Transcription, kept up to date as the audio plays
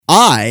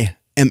I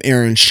am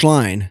Aaron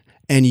Schlein,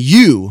 and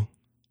you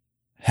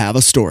have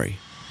a story.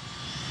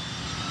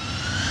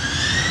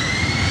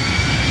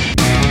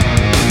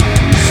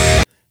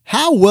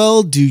 How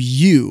well do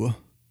you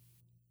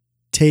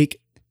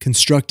take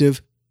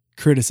constructive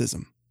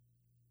criticism?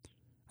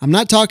 I'm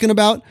not talking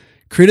about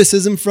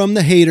criticism from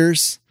the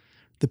haters,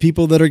 the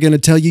people that are going to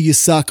tell you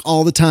suck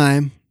all the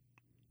time.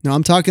 No,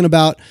 I'm talking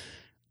about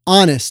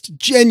honest,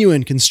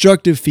 genuine,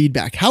 constructive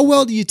feedback. How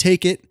well do you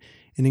take it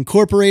and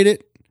incorporate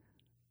it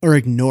or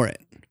ignore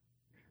it?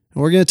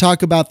 And we're going to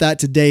talk about that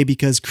today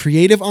because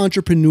creative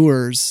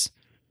entrepreneurs,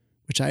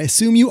 which I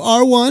assume you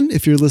are one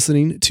if you're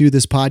listening to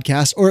this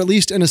podcast, or at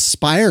least an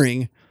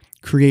aspiring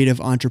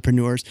creative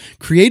entrepreneurs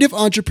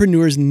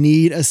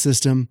need a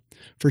system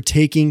for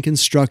taking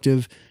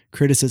constructive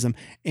criticism.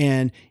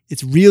 And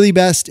it's really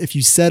best if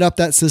you set up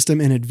that system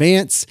in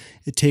advance.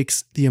 It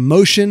takes the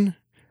emotion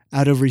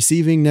out of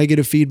receiving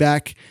negative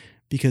feedback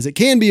because it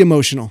can be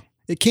emotional.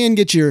 It can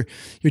get your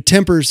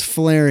tempers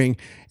flaring,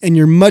 and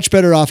you're much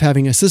better off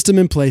having a system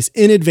in place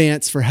in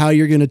advance for how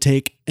you're going to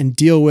take and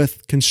deal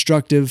with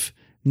constructive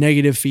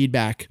negative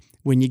feedback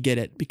when you get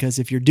it. Because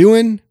if you're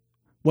doing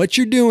what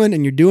you're doing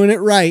and you're doing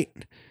it right,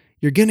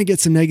 you're going to get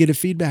some negative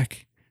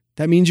feedback.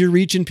 That means you're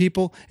reaching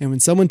people. And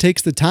when someone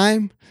takes the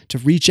time to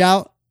reach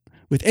out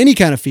with any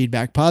kind of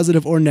feedback,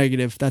 positive or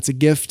negative, that's a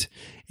gift,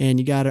 and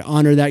you got to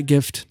honor that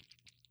gift.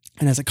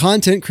 And as a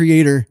content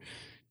creator,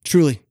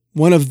 truly,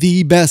 one of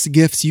the best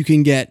gifts you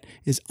can get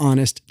is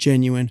honest,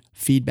 genuine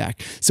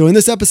feedback. So in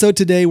this episode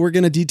today, we're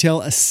going to detail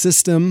a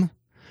system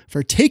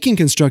for taking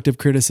constructive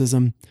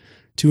criticism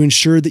to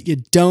ensure that you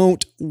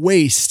don't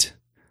waste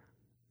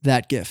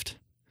that gift.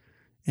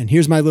 And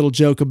here's my little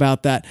joke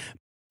about that.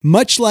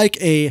 Much like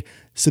a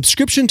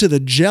subscription to the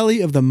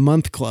Jelly of the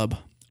Month Club,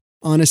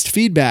 honest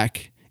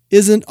feedback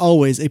isn't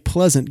always a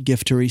pleasant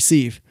gift to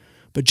receive.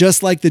 But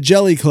just like the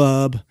Jelly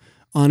Club,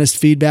 honest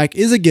feedback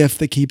is a gift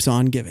that keeps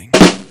on giving.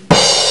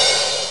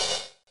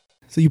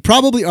 So you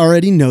probably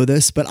already know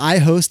this, but I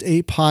host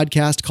a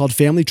podcast called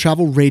Family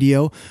Travel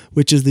Radio,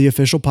 which is the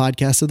official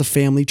podcast of the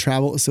Family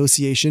Travel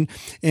Association.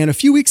 And a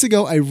few weeks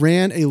ago, I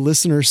ran a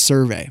listener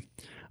survey.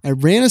 I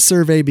ran a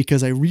survey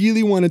because I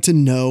really wanted to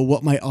know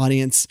what my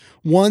audience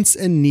wants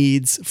and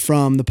needs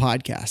from the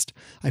podcast.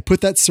 I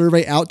put that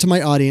survey out to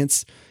my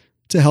audience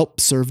to help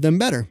serve them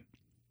better.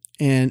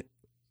 And,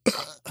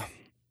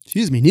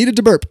 needed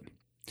to burp.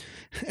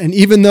 And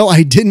even though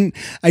I didn't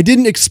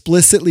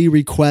explicitly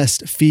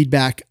request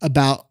feedback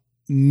about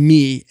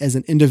me as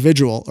an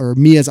individual or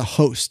me as a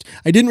host,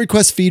 I didn't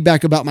request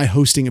feedback about my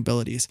hosting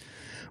abilities,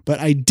 but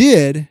I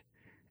did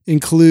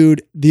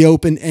include the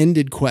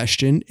open-ended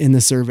question in the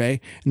survey.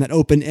 And that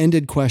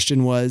open-ended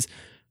question was,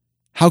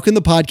 how can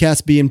the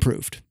podcast be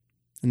improved?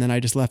 And then I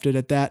just left it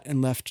at that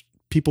and left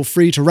people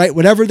free to write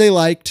whatever they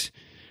liked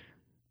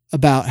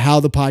about how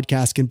the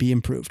podcast can be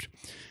improved.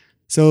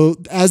 So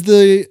as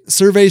the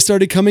survey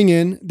started coming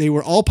in, they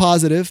were all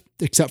positive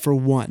except for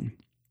one.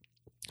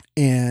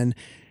 And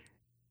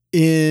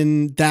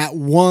in that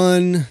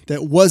one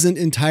that wasn't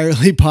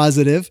entirely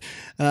positive,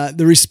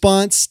 the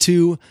response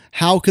to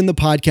how can the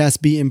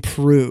podcast be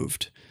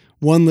improved,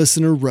 one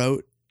listener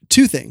wrote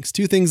two things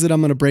that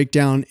I'm going to break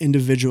down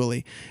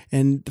individually.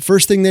 And the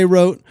first thing they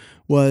wrote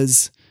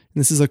was, and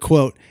this is a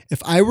quote,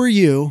 "If I were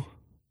you,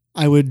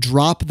 I would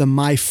drop the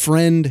my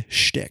friend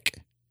shtick."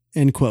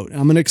 End quote.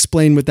 I'm going to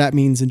explain what that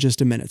means in just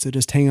a minute. So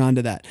just hang on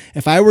to that.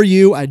 If I were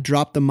you, I'd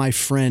drop the my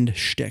friend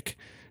shtick.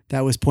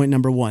 That was point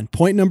number one.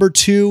 Point number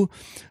two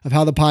of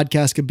how the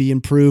podcast could be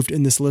improved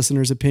in this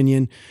listener's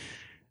opinion.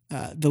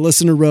 The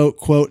listener wrote,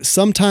 quote,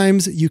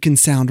 "Sometimes you can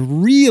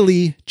sound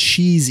really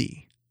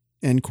cheesy,"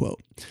 end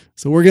quote.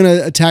 So we're going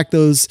to attack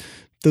those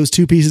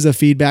two pieces of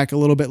feedback a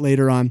little bit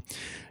later on.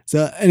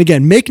 So, and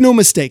again, make no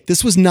mistake,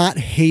 this was not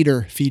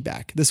hater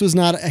feedback. This was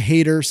not a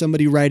hater,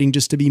 somebody writing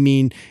just to be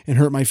mean and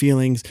hurt my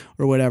feelings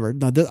or whatever.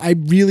 No, I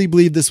really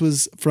believe this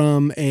was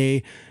from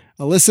a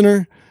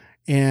listener,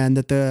 and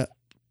that the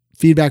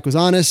feedback was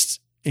honest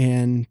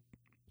and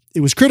it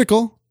was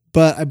critical,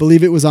 but I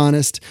believe it was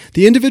honest.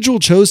 The individual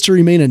chose to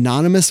remain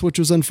anonymous, which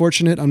was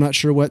unfortunate. I'm not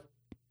sure what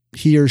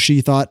he or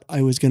she thought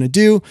I was going to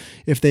do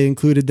if they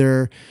included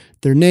their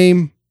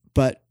name,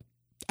 but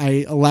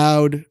I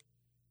allowed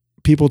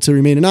people to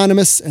remain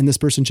anonymous, and this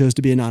person chose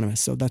to be anonymous.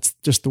 So that's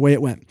just the way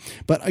it went.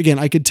 But again,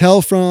 I could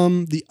tell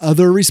from the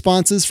other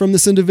responses from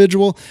this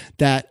individual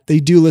that they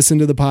do listen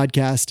to the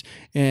podcast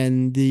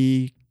and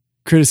the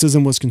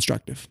criticism was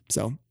constructive.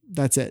 So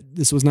that's it.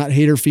 This was not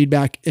hater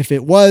feedback. If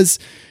it was,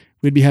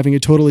 we'd be having a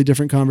totally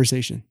different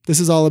conversation. This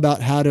is all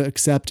about how to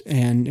accept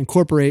and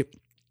incorporate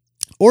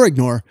or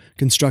ignore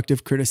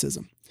constructive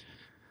criticism.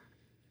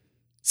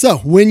 So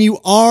when you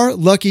are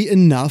lucky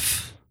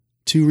enough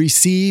to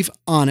receive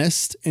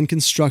honest and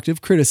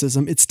constructive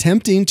criticism, it's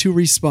tempting to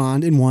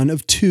respond in one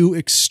of two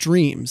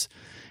extremes.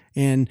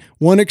 And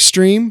one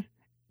extreme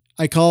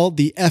I call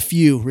the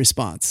FU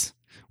response,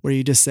 where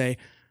you just say,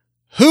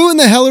 "Who in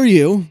the hell are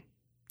you?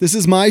 This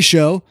is my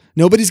show.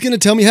 Nobody's going to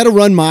tell me how to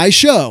run my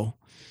show."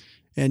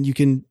 And you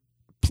can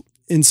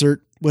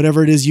insert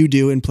whatever it is you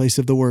do in place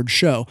of the word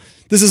show.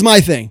 This is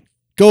my thing.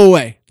 Go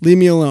away. Leave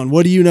me alone.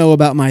 What do you know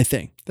about my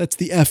thing? That's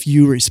the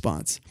FU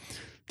response.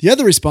 The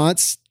other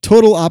response,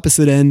 total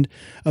opposite end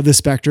of the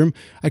spectrum,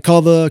 I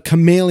call the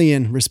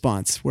chameleon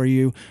response, where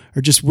you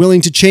are just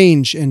willing to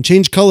change and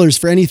change colors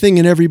for anything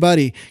and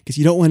everybody because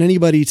you don't want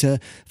anybody to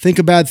think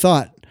a bad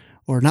thought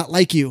or not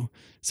like you.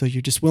 So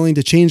you're just willing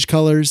to change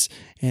colors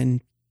and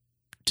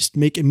just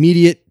make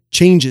immediate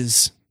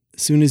changes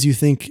as soon as you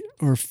think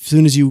or as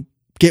soon as you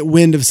get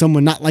wind of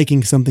someone not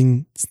liking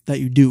something that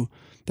you do.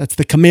 That's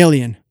the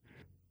chameleon.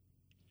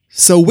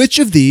 So which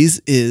of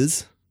these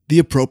is the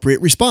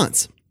appropriate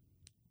response?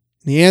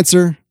 The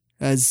answer,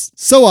 as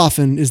so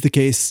often is the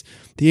case,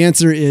 the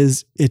answer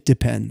is it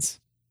depends.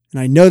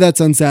 And I know that's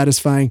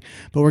unsatisfying,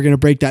 but we're going to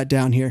break that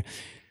down here.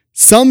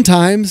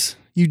 Sometimes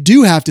you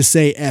do have to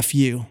say F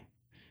you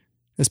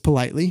as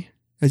politely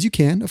as you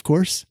can, of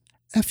course.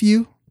 F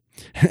you.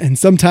 And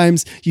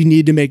sometimes you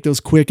need to make those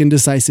quick and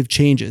decisive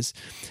changes.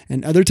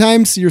 And other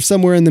times you're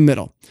somewhere in the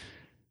middle.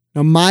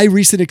 Now, my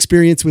recent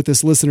experience with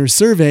this listener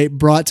survey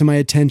brought to my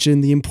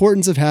attention the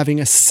importance of having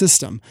a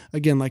system.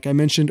 Again, like I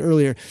mentioned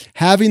earlier,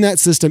 having that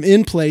system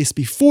in place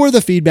before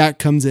the feedback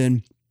comes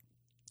in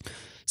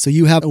so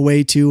you have a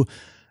way to,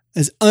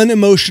 as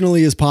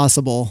unemotionally as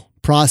possible,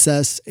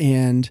 process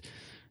and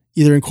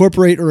either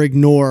incorporate or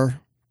ignore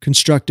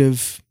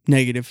constructive,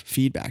 negative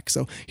feedback.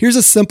 So here's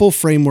a simple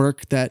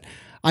framework that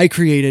I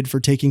created for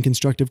taking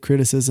constructive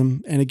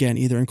criticism and, again,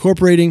 either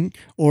incorporating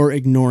or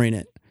ignoring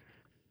it.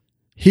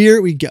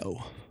 Here we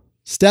go.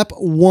 Step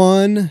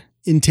 1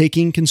 in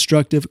taking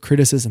constructive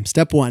criticism.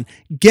 Step 1,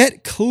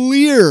 get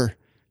clear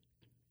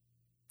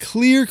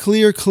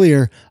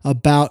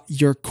about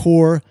your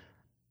core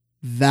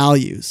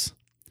values.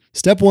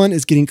 Step 1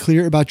 is getting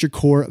clear about your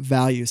core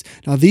values.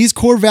 Now, these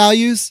core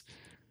values,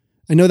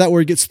 I know that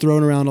word gets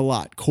thrown around a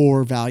lot,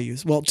 core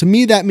values. Well, to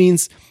me, that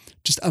means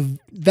just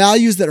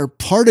values that are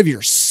part of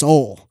your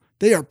soul.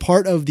 They are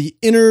part of the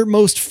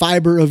innermost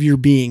fiber of your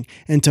being.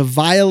 And to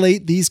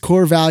violate these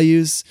core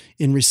values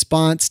in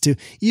response to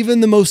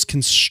even the most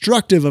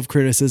constructive of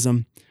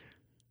criticism,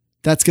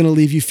 that's going to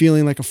leave you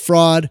feeling like a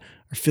fraud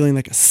or feeling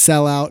like a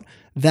sellout.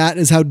 That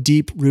is how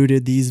deep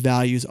rooted these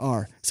values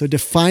are. So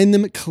define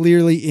them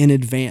clearly in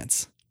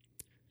advance.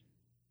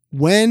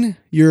 When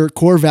your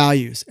core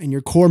values and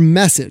your core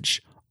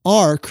message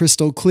are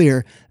crystal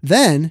clear,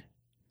 then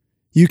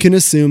you can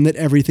assume that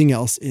everything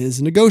else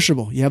is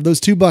negotiable. You have those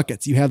two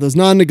buckets. You have those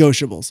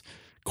non-negotiables,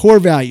 core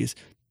values.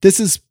 This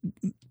is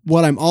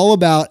what I'm all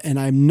about, and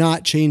I'm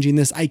not changing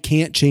this. I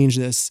can't change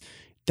this.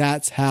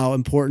 That's how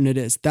important it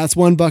is. That's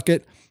one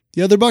bucket.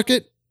 The other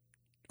bucket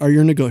are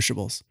your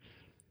negotiables.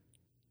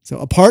 So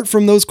apart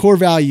from those core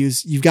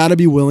values, you've got to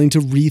be willing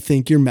to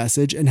rethink your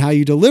message and how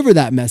you deliver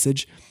that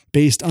message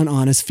based on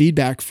honest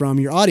feedback from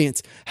your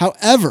audience.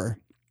 However,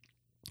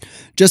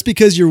 just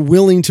because you're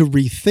willing to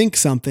rethink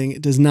something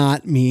does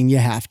not mean you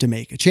have to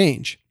make a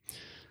change.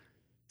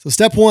 So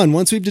step 1,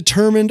 once we've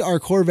determined our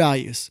core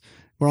values,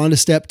 we're on to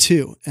step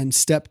 2. And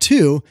step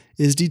 2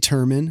 is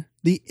determine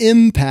the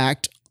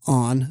impact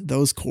on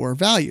those core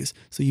values.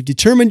 So you've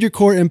determined your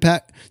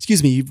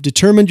you've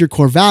determined your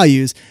core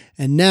values,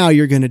 and now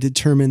you're going to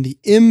determine the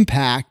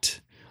impact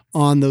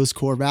on those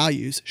core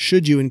values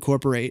should you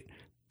incorporate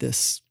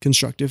this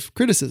constructive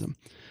criticism.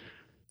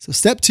 So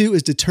step 2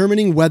 is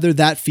determining whether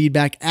that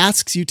feedback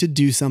asks you to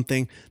do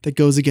something that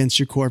goes against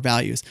your core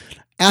values.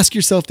 Ask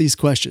yourself these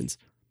questions.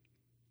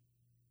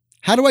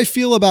 How do I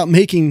feel about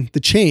making the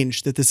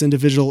change that this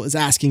individual is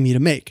asking me to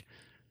make?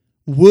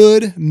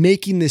 Would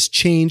making this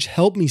change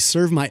help me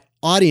serve my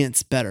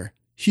audience better?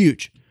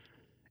 Huge.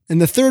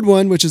 And the third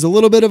one, which is a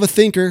little bit of a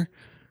thinker,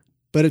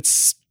 but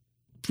it's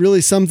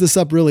really sums this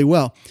up really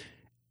well.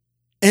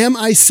 Am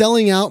I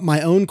selling out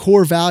my own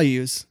core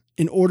values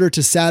in order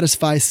to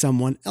satisfy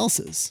someone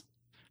else's?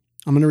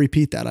 I'm going to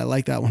repeat that. I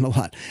like that one a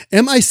lot.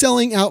 Am I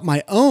selling out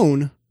my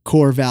own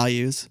core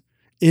values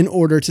in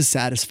order to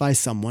satisfy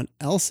someone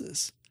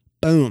else's?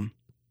 Boom.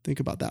 Think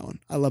about that one.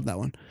 I love that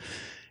one.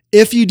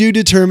 If you do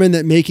determine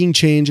that making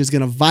change is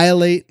going to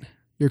violate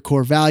your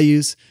core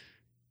values,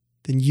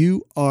 then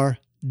you are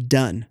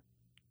done.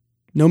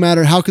 No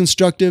matter how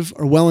constructive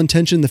or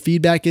well-intentioned the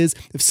feedback is,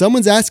 if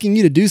someone's asking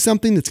you to do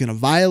something that's going to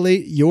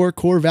violate your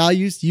core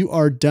values, you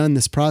are done.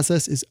 This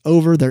process is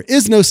over. There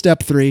is no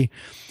step 3.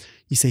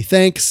 You say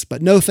thanks,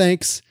 but no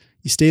thanks.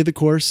 You stay the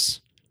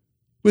course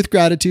with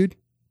gratitude,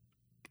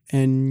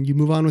 and you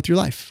move on with your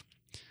life.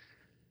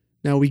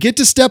 Now, we get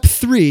to step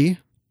 3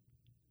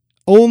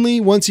 only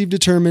once you've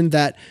determined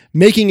that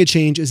making a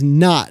change is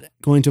not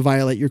going to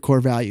violate your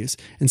core values.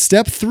 And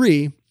step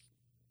 3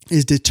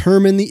 is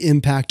determine the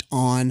impact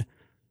on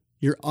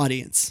your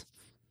audience.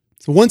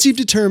 So once you've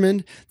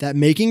determined that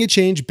making a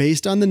change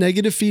based on the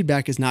negative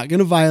feedback is not going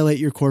to violate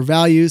your core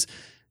values,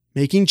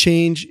 making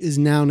change is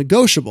now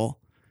negotiable.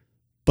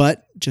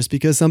 But just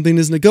because something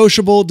is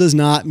negotiable does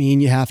not mean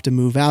you have to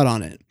move out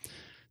on it.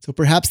 So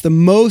perhaps the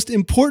most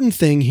important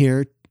thing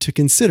here to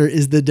consider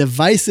is the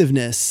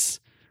divisiveness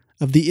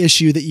of the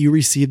issue that you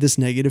received this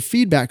negative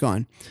feedback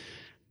on.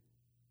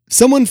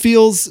 Someone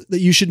feels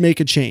that you should make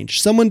a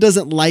change. Someone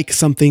doesn't like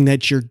something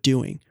that you're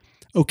doing.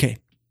 Okay,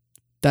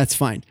 that's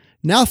fine.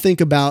 Now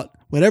think about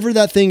whatever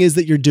that thing is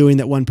that you're doing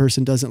that one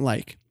person doesn't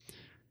like.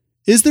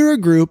 Is there a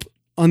group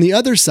on the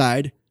other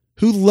side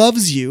who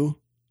loves you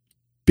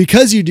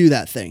because you do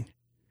that thing?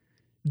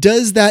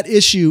 Does that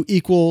issue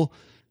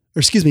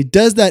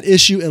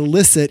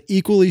elicit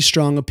equally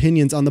strong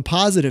opinions on the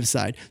positive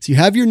side? So you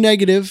have your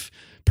negative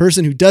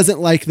person who doesn't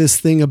like this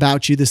thing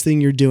about you, this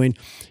thing you're doing.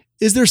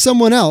 Is there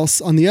someone else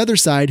on the other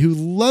side who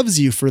loves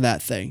you for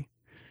that thing?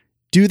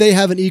 Do they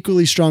have an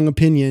equally strong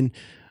opinion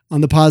on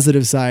the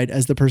positive side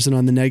as the person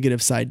on the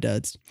negative side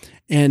does?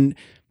 And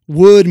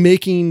would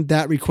making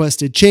that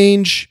requested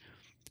change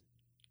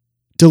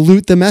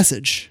dilute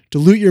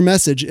your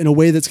message in a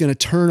way that's going to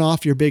turn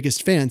off your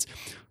biggest fans?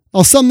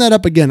 I'll sum that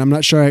up again. I'm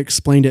not sure I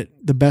explained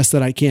it the best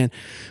that I can,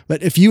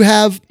 but if you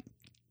have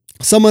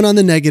someone on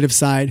the negative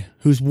side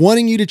who's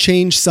wanting you to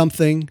change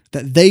something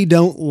that they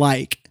don't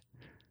like,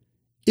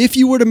 if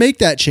you were to make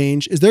that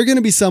change, is there going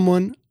to be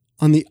someone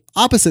on the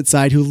opposite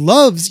side who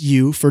loves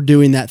you for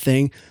doing that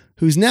thing,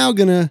 who's now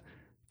going to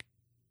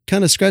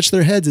kind of scratch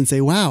their heads and say,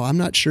 wow, I'm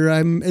not sure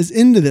I'm as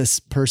into this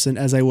person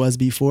as I was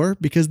before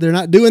because they're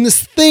not doing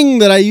this thing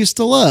that I used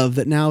to love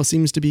that now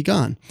seems to be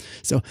gone.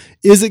 So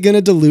is it going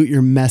to dilute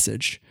your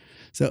message?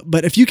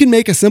 But if you can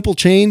make a simple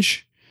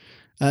change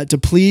to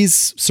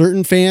please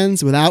certain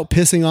fans without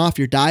pissing off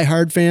your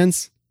diehard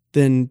fans,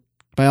 then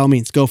by all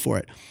means, go for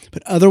it.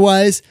 But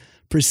otherwise,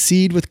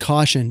 proceed with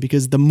caution,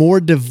 because the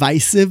more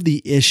divisive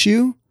the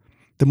issue,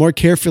 the more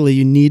carefully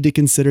you need to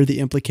consider the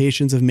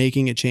implications of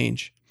making a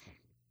change.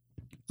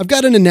 I've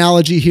got an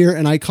analogy here,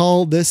 and I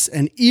call this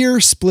an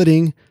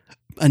ear-splitting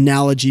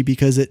analogy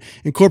because it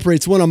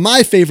incorporates one of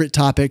my favorite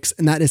topics,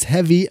 and that is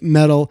heavy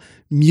metal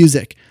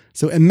music.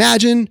 So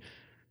imagine,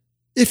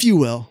 if you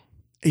will,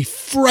 a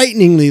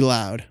frighteningly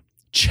loud,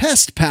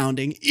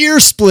 chest-pounding,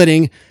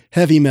 ear-splitting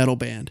heavy metal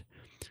band.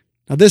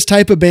 Now, this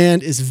type of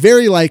band is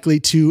very likely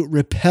to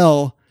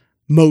repel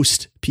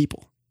most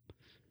people.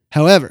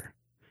 However,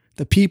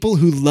 the people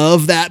who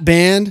love that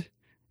band,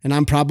 and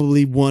I'm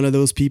probably one of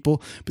those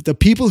people, but the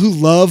people who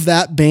love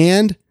that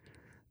band,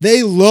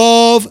 they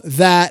love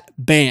that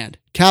band.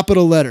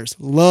 Capital letters,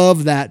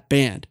 love that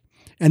band.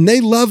 And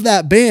they love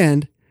that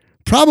band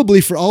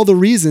probably for all the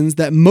reasons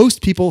that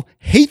most people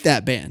hate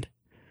that band.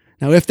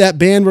 Now, if that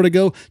band were to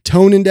go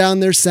toning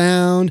down their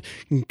sound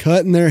and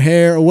cutting their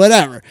hair or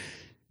whatever,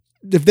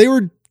 if they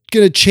were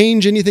going to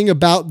change anything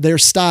about their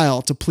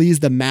style to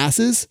please the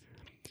masses,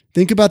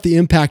 think about the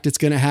impact it's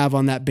going to have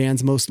on that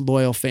band's most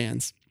loyal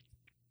fans.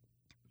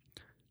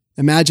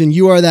 Imagine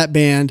you are that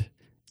band.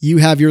 You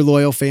have your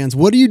loyal fans.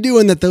 What are you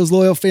doing that those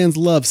loyal fans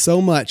love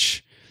so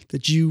much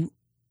that you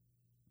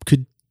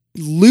could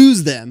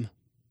lose them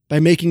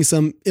by making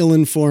some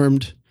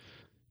ill-informed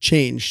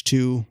change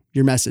to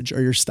your message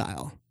or your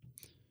style?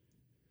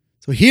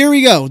 So here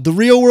we go. The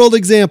real world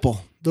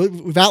example.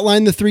 We've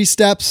outlined the 3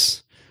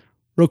 steps.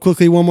 Real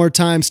quickly, one more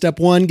time. Step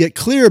 1, get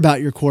clear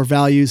about your core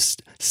values.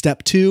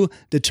 Step 2,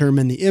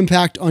 determine the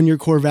impact on your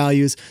core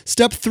values.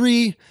 Step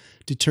 3,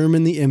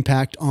 determine the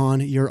impact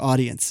on your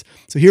audience.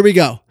 So here we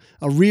go.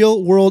 A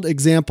real world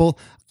example.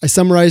 I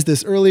summarized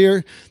this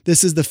earlier.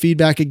 This is the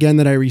feedback again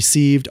that I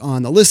received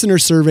on the listener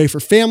survey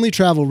for Family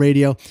Travel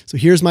Radio. So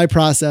here's my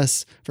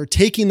process for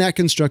taking that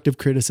constructive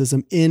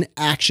criticism in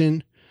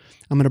action.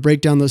 I'm going to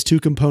break down those 2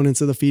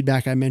 components of the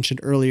feedback I mentioned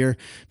earlier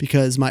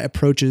because my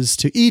approaches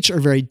to each are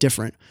very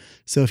different.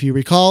 So if you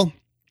recall,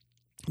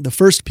 the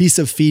first piece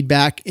of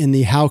feedback in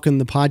the How Can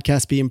the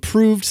Podcast Be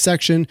Improved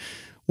section,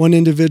 one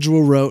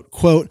individual wrote,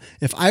 quote,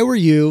 "If I were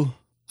you,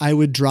 I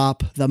would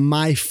drop the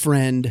my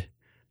friend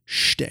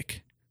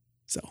shtick."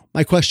 So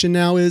my question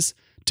now is,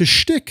 to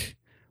shtick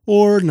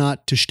or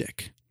not to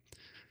shtick?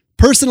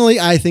 Personally,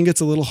 I think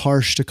it's a little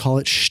harsh to call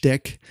it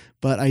shtick,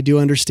 but I do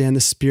understand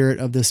the spirit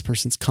of this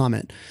person's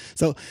comment.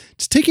 So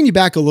just taking you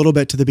back a little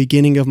bit to the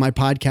beginning of my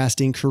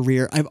podcasting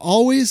career, I've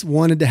always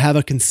wanted to have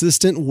a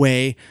consistent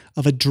way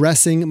of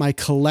addressing my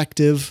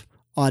collective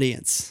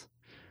audience.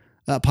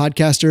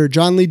 Podcaster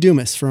John Lee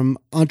Dumas from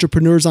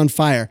Entrepreneurs on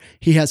Fire,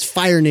 he has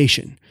Fire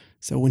Nation.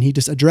 So when he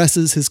just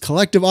addresses his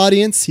collective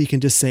audience, he can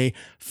just say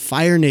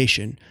Fire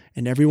Nation,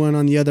 and everyone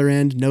on the other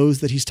end knows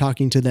that he's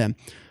talking to them.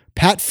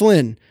 Pat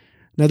Flynn,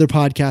 another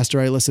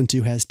podcaster I listen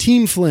to, has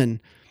Team Flynn.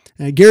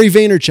 Gary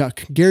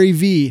Vaynerchuk, Gary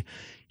V,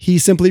 he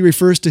simply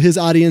refers to his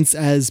audience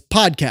as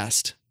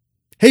podcast.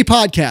 Hey,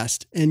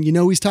 podcast. And you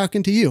know he's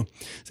talking to you.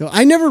 So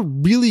I never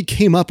really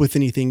came up with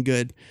anything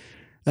good,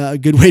 a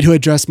good way to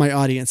address my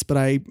audience, but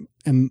I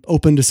am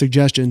open to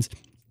suggestions.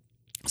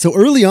 So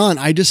early on,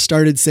 I just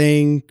started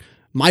saying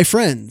my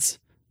friends.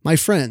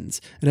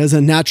 It has a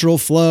natural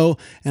flow,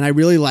 and I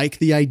really like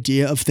the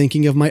idea of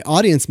thinking of my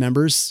audience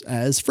members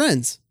as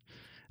friends.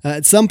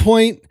 At some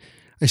point,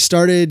 I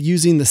started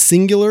using the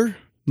singular,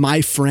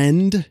 my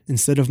friend,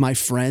 instead of my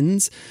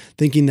friends,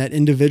 thinking that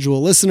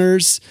individual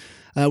listeners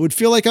would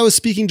feel like I was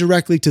speaking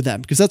directly to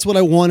them, because that's what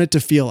I want it to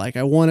feel like.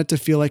 I want it to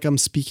feel like I'm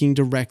speaking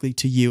directly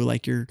to you,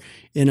 like you're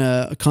in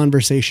a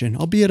conversation,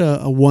 albeit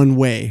a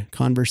one-way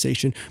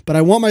conversation. But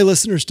I want my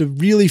listeners to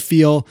really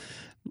feel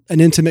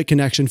an intimate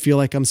connection, feel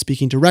like I'm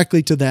speaking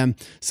directly to them.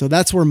 So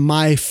that's where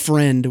my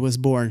friend was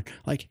born.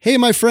 Like, hey,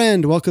 my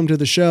friend, welcome to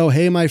the show.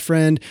 Hey, my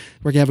friend,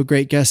 we're going to have a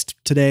great guest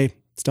today.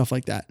 Stuff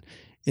like that,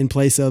 in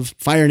place of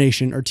Fire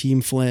Nation or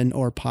Team Flynn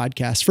or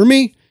podcast. For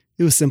me,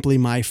 it was simply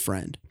my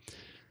friend.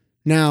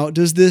 Now,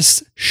 does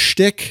this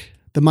shtick,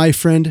 the my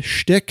friend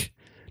shtick,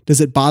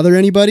 does it bother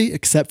anybody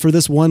except for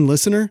this one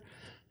listener?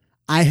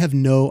 I have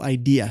no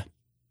idea.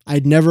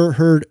 I'd never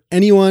heard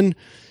anyone,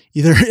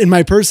 either in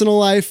my personal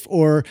life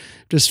or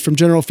just from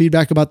general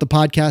feedback about the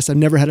podcast. I've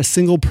never had a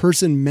single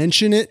person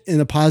mention it in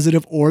the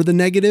positive or the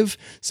negative.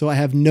 So I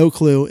have no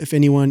clue if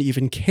anyone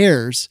even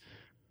cares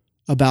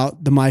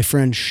about the my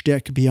friend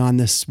shtick beyond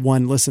this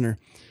one listener.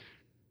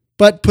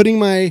 But putting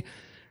my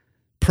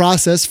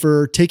process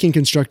for taking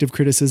constructive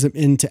criticism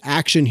into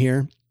action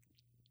here,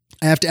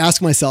 I have to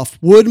ask myself,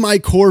 would my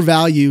core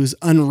values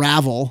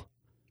unravel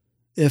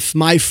if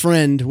my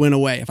friend went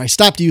away? If I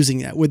stopped using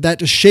that, would that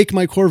just shake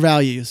my core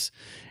values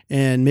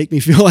and make me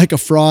feel like a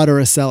fraud or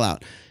a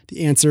sellout?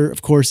 The answer,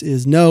 of course,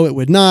 is no, it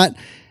would not.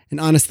 And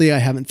honestly, I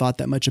haven't thought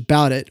that much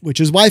about it, which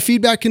is why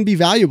feedback can be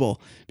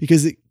valuable,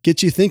 because it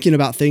gets you thinking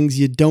about things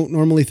you don't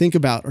normally think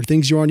about or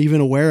things you aren't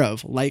even aware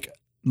of. Like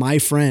my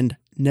friend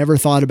never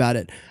thought about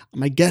it.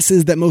 My guess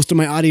is that most of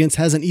my audience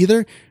hasn't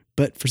either,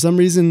 but for some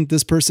reason,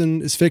 this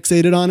person is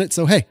fixated on it.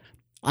 So, hey,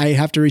 I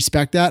have to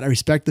respect that. I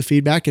respect the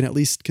feedback and at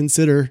least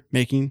consider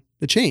making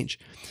the change.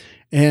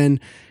 And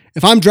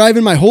if I'm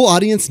driving my whole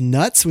audience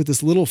nuts with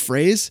this little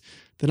phrase,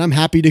 then I'm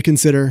happy to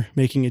consider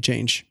making a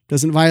change.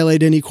 Doesn't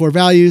violate any core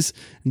values,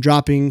 and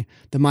dropping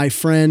the my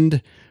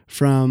friend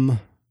from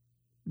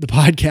the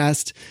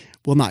podcast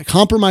will not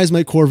compromise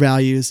my core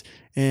values,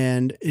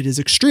 and it is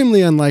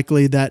extremely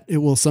unlikely that it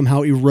will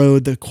somehow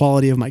erode the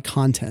quality of my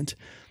content.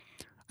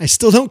 I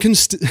still don't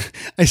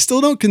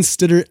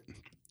consider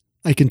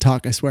I can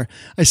talk, I swear.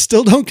 I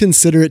still don't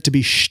consider it to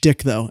be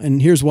shtick though,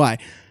 and here's why.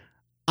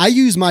 I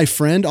use my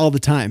friend all the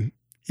time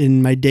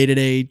in my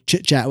day-to-day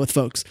chit-chat with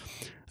folks.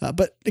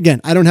 But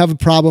again, I don't have a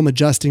problem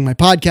adjusting my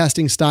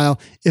podcasting style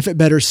if it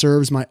better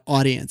serves my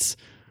audience,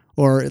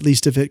 or at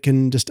least if it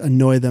can just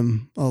annoy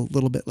them a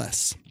little bit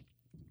less.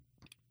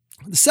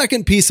 The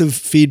second piece of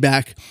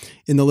feedback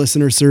in the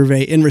listener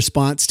survey in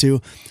response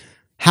to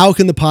how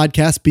can the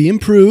podcast be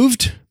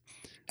improved,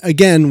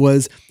 again,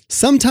 was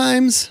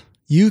sometimes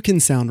you can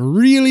sound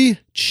really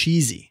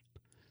cheesy.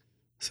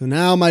 So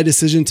now my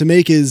decision to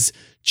make is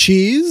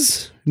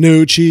cheese,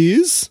 no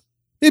cheese,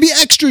 maybe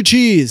extra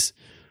cheese.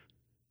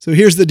 So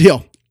here's the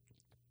deal.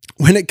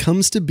 When it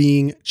comes to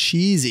being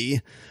cheesy,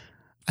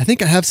 I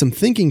think I have some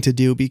thinking to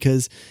do,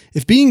 because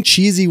if being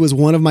cheesy was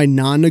one of my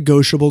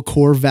non-negotiable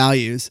core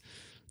values,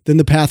 then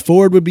the path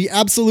forward would be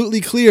absolutely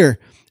clear.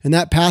 And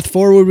that path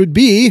forward would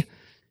be,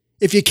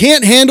 if you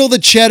can't handle the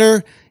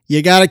cheddar,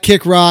 you got to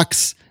kick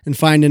rocks and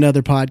find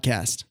another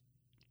podcast.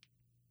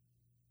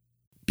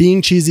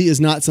 Being cheesy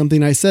is not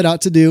something I set out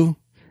to do,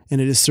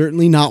 and it is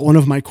certainly not one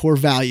of my core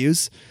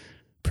values.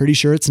 Pretty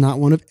sure it's not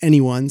one of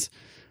anyone's.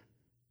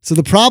 So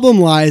the problem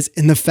lies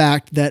in the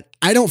fact that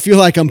I don't feel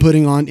like I'm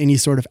putting on any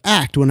sort of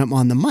act when I'm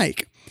on the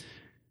mic.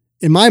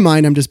 In my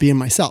mind, I'm just being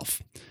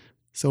myself.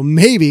 So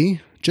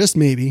maybe, just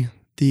maybe,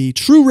 the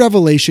true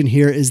revelation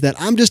here is that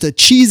I'm just a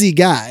cheesy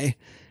guy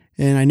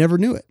and I never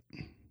knew it.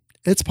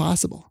 It's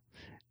possible.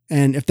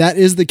 And if that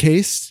is the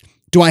case,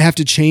 do I have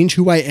to change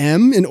who I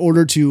am in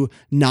order to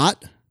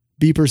not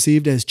be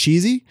perceived as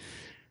cheesy?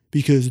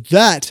 Because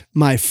that,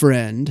 my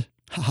friend,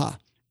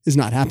 is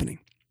not happening.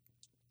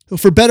 So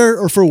for better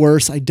or for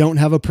worse, I don't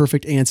have a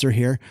perfect answer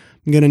here.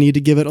 I'm going to need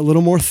to give it a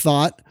little more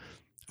thought.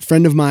 A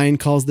friend of mine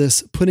calls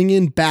this putting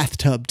in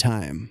bathtub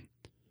time.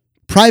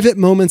 Private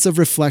moments of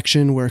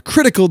reflection where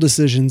critical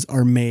decisions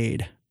are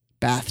made.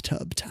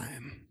 Bathtub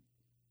time.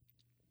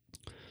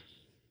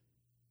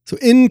 So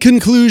in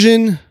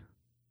conclusion,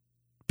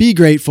 be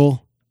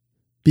grateful,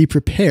 be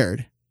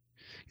prepared.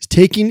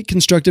 Taking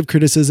constructive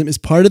criticism is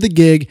part of the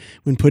gig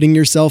when putting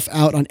yourself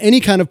out on any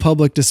kind of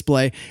public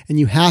display, and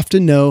you have to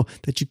know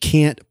that you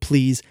can't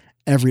please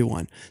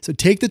everyone. So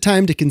take the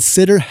time to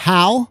consider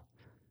how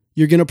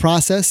you're going to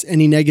process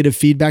any negative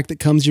feedback that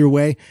comes your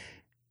way,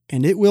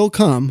 and it will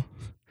come,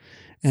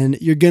 and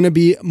you're going to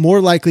be more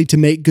likely to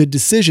make good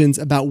decisions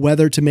about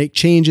whether to make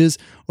changes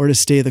or to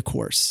stay the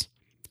course.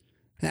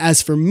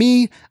 As for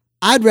me,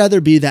 I'd rather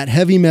be that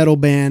heavy metal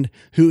band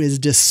who is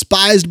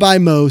despised by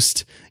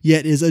most,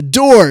 yet is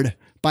adored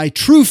by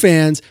true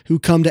fans who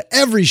come to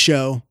every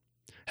show,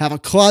 have a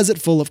closet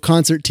full of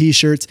concert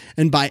t-shirts,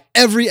 and buy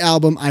every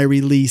album I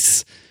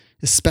release,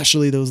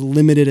 especially those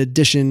limited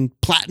edition,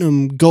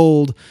 platinum,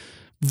 gold,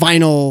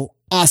 vinyl,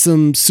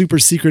 awesome, super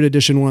secret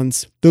edition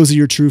ones. Those are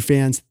your true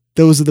fans.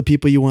 Those are the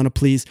people you want to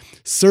please.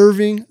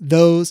 Serving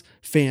those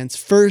fans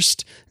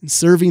first and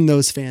serving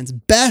those fans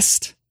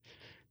best.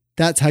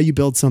 That's how you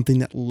build something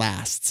that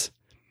lasts.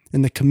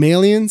 And the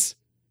chameleons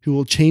who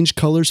will change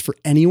colors for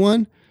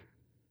anyone,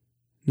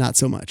 not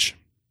so much.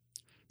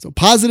 So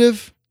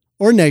positive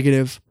or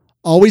negative,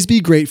 always be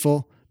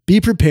grateful, be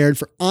prepared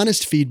for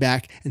honest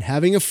feedback, and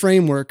having a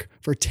framework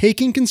for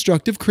taking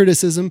constructive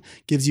criticism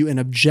gives you an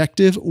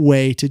objective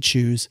way to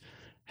choose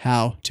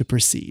how to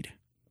proceed.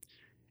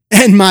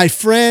 And my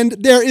friend,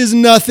 there is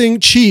nothing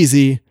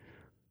cheesy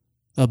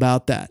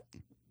about that.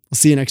 I'll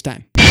see you next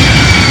time.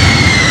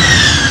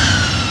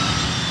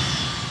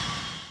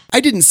 I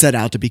didn't set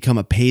out to become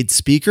a paid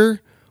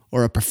speaker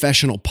or a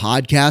professional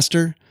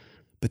podcaster,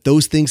 but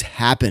those things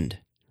happened,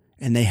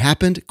 and they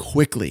happened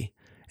quickly.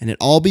 And it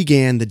all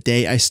began the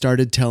day I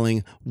started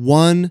telling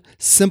one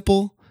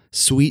simple,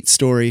 sweet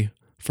story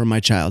from my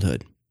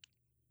childhood.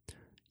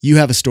 You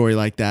have a story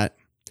like that.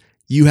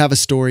 You have a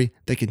story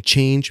that can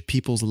change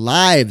people's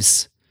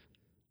lives,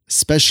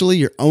 especially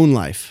your own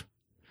life.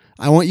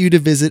 I want you to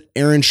visit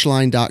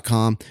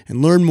aaronschlein.com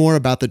and learn more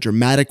about the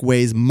dramatic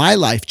ways my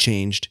life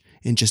changed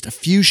in just a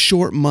few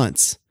short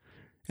months.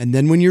 And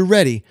then when you're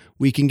ready,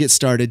 we can get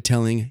started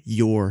telling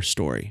your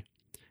story.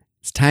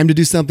 It's time to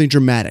do something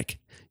dramatic.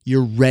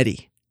 You're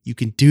ready. You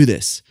can do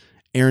this.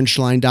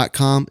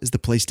 aaronschlein.com is the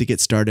place to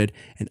get started,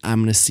 and I'm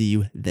going to see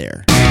you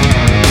there.